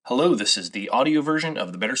Hello, this is the audio version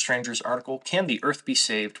of the Better Strangers article, Can the Earth Be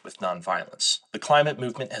Saved with Nonviolence? The climate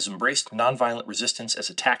movement has embraced nonviolent resistance as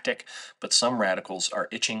a tactic, but some radicals are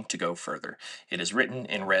itching to go further. It is written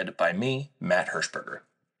and read by me, Matt Hirschberger.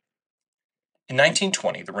 In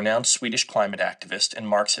 1920, the renowned Swedish climate activist and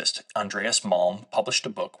Marxist Andreas Malm published a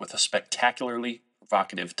book with a spectacularly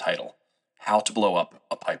provocative title, How to Blow Up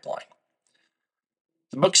a Pipeline.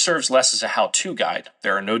 The book serves less as a how-to guide,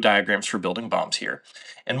 there are no diagrams for building bombs here,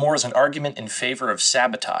 and more as an argument in favor of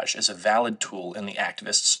sabotage as a valid tool in the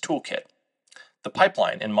activist's toolkit. The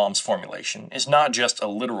pipeline, in Malm's formulation, is not just a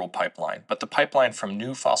literal pipeline, but the pipeline from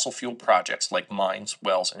new fossil fuel projects like mines,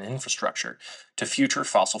 wells, and infrastructure to future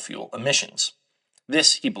fossil fuel emissions.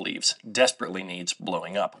 This, he believes, desperately needs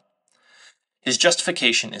blowing up. His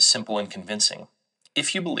justification is simple and convincing.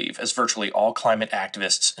 If you believe, as virtually all climate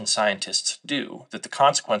activists and scientists do, that the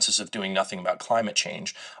consequences of doing nothing about climate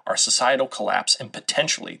change are societal collapse and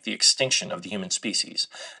potentially the extinction of the human species,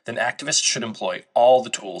 then activists should employ all the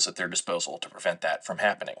tools at their disposal to prevent that from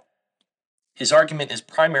happening. His argument is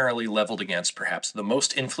primarily leveled against perhaps the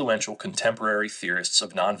most influential contemporary theorists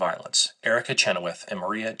of nonviolence, Chenoweth and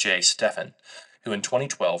Maria J. Stephan, who in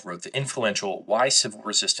 2012 wrote the influential Why Civil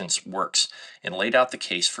Resistance Works and laid out the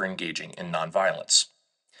case for engaging in nonviolence.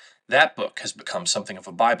 That book has become something of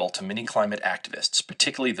a Bible to many climate activists,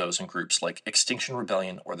 particularly those in groups like Extinction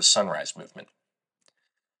Rebellion or the Sunrise Movement.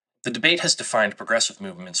 The debate has defined progressive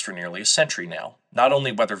movements for nearly a century now, not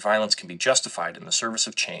only whether violence can be justified in the service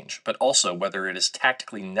of change, but also whether it is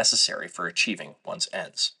tactically necessary for achieving one's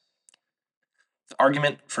ends. The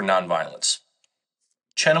argument for nonviolence.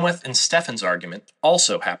 Chenoweth and Stephan's argument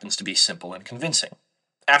also happens to be simple and convincing.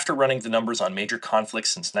 After running the numbers on major conflicts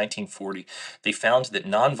since 1940, they found that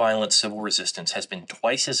nonviolent civil resistance has been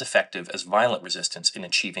twice as effective as violent resistance in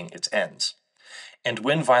achieving its ends. And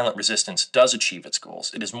when violent resistance does achieve its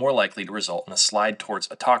goals, it is more likely to result in a slide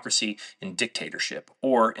towards autocracy and dictatorship,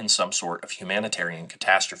 or in some sort of humanitarian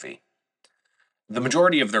catastrophe. The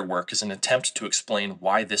majority of their work is an attempt to explain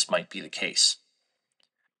why this might be the case.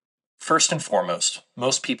 First and foremost,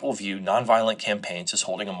 most people view nonviolent campaigns as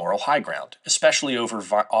holding a moral high ground, especially over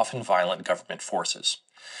often violent government forces.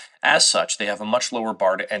 As such, they have a much lower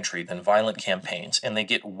bar to entry than violent campaigns, and they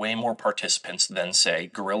get way more participants than, say,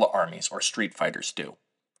 guerrilla armies or street fighters do.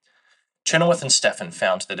 Chenoweth and Stephan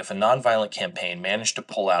found that if a nonviolent campaign managed to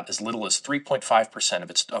pull out as little as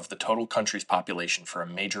 3.5% of the total country's population for a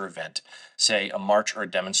major event, say a march or a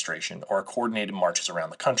demonstration or a coordinated marches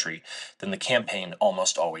around the country, then the campaign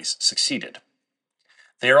almost always succeeded.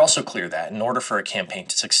 They are also clear that, in order for a campaign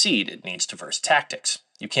to succeed, it needs diverse tactics.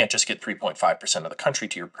 You can't just get 3.5% of the country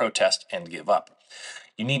to your protest and give up.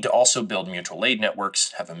 You need to also build mutual aid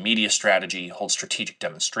networks, have a media strategy, hold strategic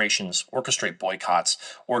demonstrations, orchestrate boycotts,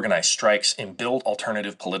 organize strikes, and build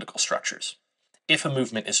alternative political structures. If a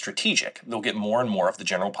movement is strategic, they'll get more and more of the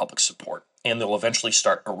general public's support, and they'll eventually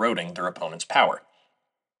start eroding their opponent's power.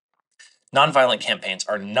 Nonviolent campaigns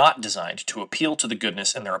are not designed to appeal to the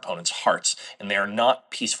goodness in their opponent's hearts, and they are not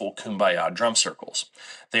peaceful kumbaya drum circles.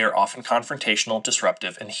 They are often confrontational,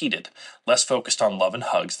 disruptive, and heated, less focused on love and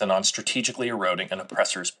hugs than on strategically eroding an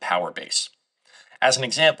oppressor's power base. As an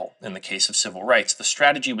example, in the case of civil rights, the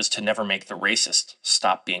strategy was to never make the racist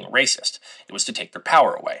stop being racist. It was to take their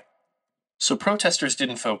power away. So protesters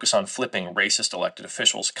didn't focus on flipping racist elected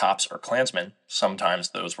officials, cops, or klansmen,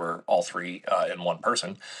 sometimes those were all three in one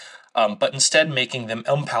person, but instead making them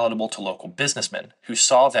unpalatable to local businessmen who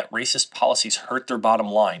saw that racist policies hurt their bottom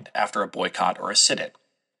line after a boycott or a sit-in.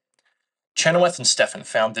 Chenoweth and Stephan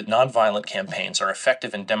found that nonviolent campaigns are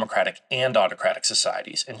effective in democratic and autocratic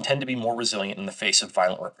societies and tend to be more resilient in the face of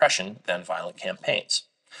violent repression than violent campaigns.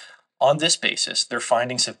 On this basis, their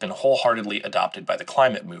findings have been wholeheartedly adopted by the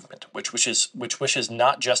climate movement, which wishes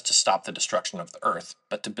not just to stop the destruction of the Earth,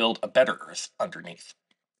 but to build a better Earth underneath.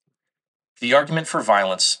 The argument for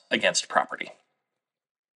violence against property.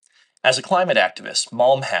 As a climate activist,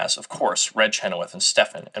 Malm has, of course, read Chenoweth and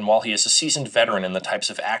Stephan, and while he is a seasoned veteran in the types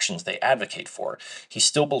of actions they advocate for, he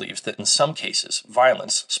still believes that in some cases,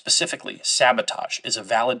 violence, specifically sabotage, is a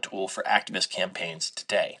valid tool for activist campaigns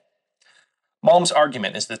today. Malm's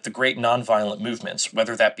argument is that the great nonviolent movements,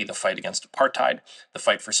 whether that be the fight against apartheid, the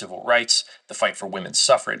fight for civil rights, the fight for women's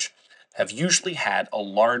suffrage, have usually had a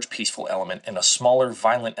large peaceful element and a smaller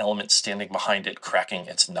violent element standing behind it cracking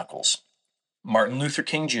its knuckles. Martin Luther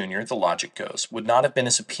King Jr., the logic goes, would not have been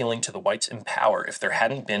as appealing to the whites in power if there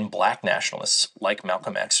hadn't been black nationalists like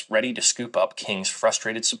Malcolm X ready to scoop up King's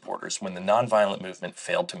frustrated supporters when the nonviolent movement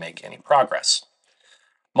failed to make any progress.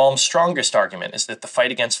 Malm's strongest argument is that the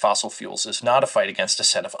fight against fossil fuels is not a fight against a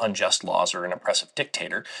set of unjust laws or an oppressive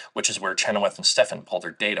dictator, which is where Chenoweth and Stephan pull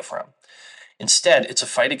their data from. Instead, it's a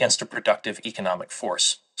fight against a productive economic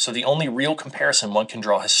force. So the only real comparison one can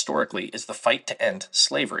draw historically is the fight to end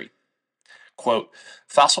slavery. Quote,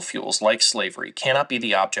 fossil fuels, like slavery, cannot be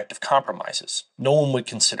the object of compromises. No one would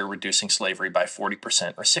consider reducing slavery by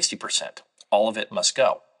 40% or 60%. All of it must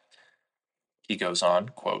go. He goes on,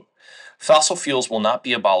 quote, fossil fuels will not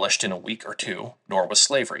be abolished in a week or two, nor was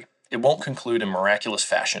slavery. It won't conclude in miraculous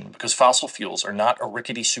fashion because fossil fuels are not a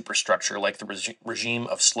rickety superstructure like the regime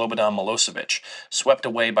of Slobodan Milosevic, swept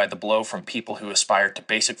away by the blow from people who aspired to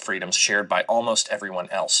basic freedoms shared by almost everyone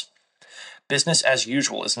else. Business as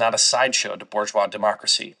usual is not a sideshow to bourgeois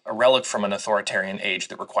democracy, a relic from an authoritarian age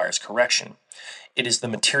that requires correction. It is the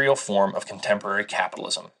material form of contemporary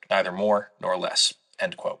capitalism, neither more nor less.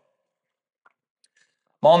 End quote.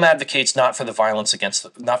 Malm advocates not for violence against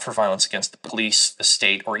the police, the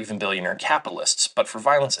state, or even billionaire capitalists, but for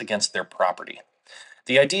violence against their property.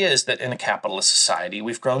 The idea is that in a capitalist society,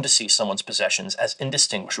 we've grown to see someone's possessions as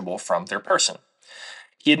indistinguishable from their person.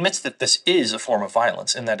 He admits that this is a form of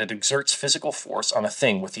violence in that it exerts physical force on a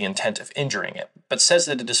thing with the intent of injuring it, but says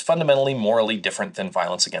that it is fundamentally morally different than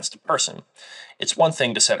violence against a person. It's one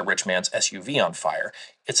thing to set a rich man's SUV on fire,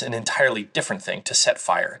 it's an entirely different thing to set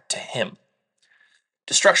fire to him.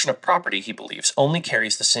 Destruction of property, he believes, only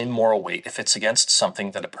carries the same moral weight if it's against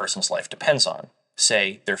something that a person's life depends on.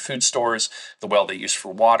 Say, their food stores, the well they use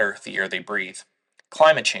for water, the air they breathe.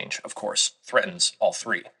 Climate change, of course, threatens all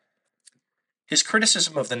three. His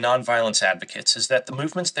criticism of the nonviolence advocates is that the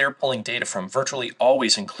movements they're pulling data from virtually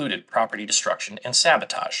always included property destruction and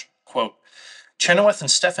sabotage. Quote, Chenoweth and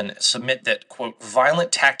Stephan submit that, quote,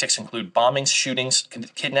 violent tactics include bombings, shootings,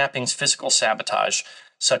 kidnappings, physical sabotage,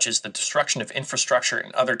 such as the destruction of infrastructure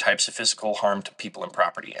and other types of physical harm to people and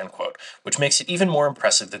property, end quote, which makes it even more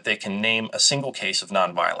impressive that they can name a single case of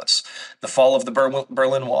nonviolence. The fall of the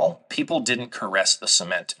Berlin Wall, people didn't caress the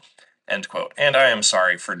cement, end quote. And I am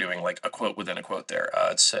sorry for doing like a quote within a quote there.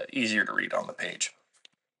 It's easier to read on the page.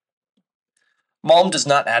 Malm does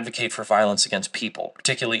not advocate for violence against people,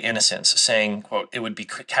 particularly innocents, saying, quote, it would be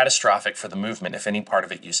catastrophic for the movement if any part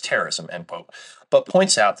of it used terrorism, end quote, but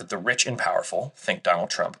points out that the rich and powerful, think Donald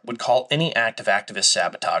Trump, would call any act of activist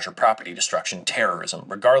sabotage or property destruction terrorism,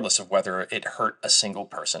 regardless of whether it hurt a single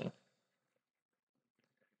person.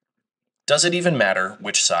 Does it even matter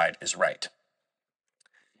which side is right?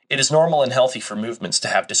 It is normal and healthy for movements to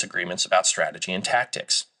have disagreements about strategy and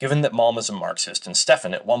tactics. Given that Malm is a Marxist and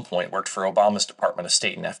Stephan at one point worked for Obama's Department of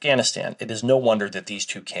State in Afghanistan, it is no wonder that these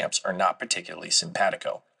two camps are not particularly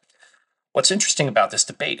simpatico. What's interesting about this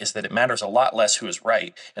debate is that it matters a lot less who is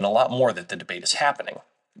right and a lot more that the debate is happening.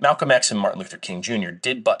 Malcolm X and Martin Luther King Jr.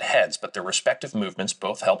 did butt heads, but their respective movements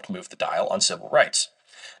both helped move the dial on civil rights.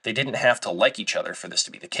 They didn't have to like each other for this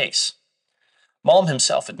to be the case. Malm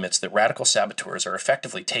himself admits that radical saboteurs are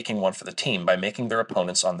effectively taking one for the team by making their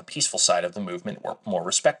opponents on the peaceful side of the movement more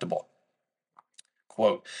respectable.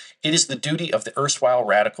 Quote, it is the duty of the erstwhile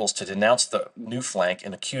radicals to denounce the new flank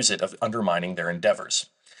and accuse it of undermining their endeavors.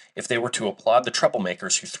 If they were to applaud the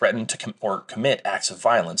troublemakers who threaten to commit acts of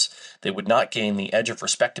violence, they would not gain the edge of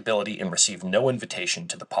respectability and receive no invitation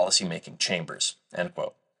to the policy-making chambers. End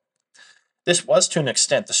quote. This was to an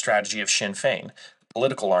extent the strategy of Sinn Féin,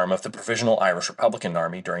 political arm of the Provisional Irish Republican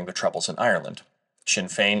Army during the Troubles in Ireland. Sinn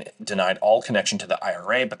Féin denied all connection to the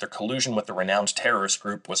IRA, but their collusion with the renowned terrorist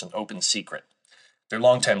group was an open secret. Their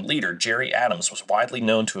longtime leader, Gerry Adams, was widely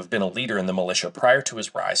known to have been a leader in the militia prior to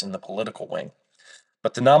his rise in the political wing.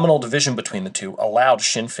 But the nominal division between the two allowed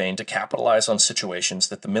Sinn Féin to capitalize on situations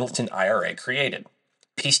that the militant IRA created.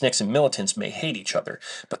 Peaceniks and militants may hate each other,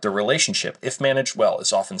 but their relationship, if managed well,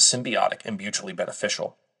 is often symbiotic and mutually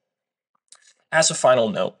beneficial. As a final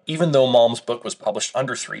note, even though Malm's book was published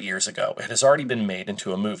under 3 years ago, it has already been made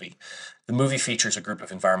into a movie. The movie features a group of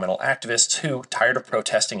environmental activists who, tired of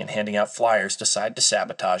protesting and handing out flyers, decide to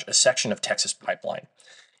sabotage a section of Texas pipeline.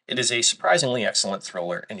 It is a surprisingly excellent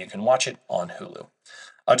thriller, and you can watch it on Hulu.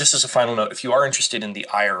 Just as a final note, if you are interested in the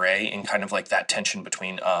IRA and kind of like that tension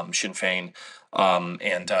between Sinn Féin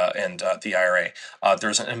and the IRA,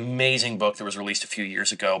 there's an amazing book that was released a few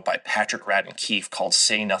years ago by Patrick Radden Keefe called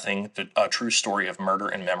Say Nothing, the true story of murder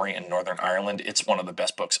and memory in Northern Ireland. It's one of the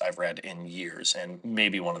best books I've read in years and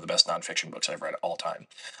maybe one of the best nonfiction books I've read all time.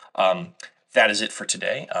 That is it for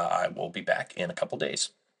today. I will be back in a couple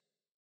days.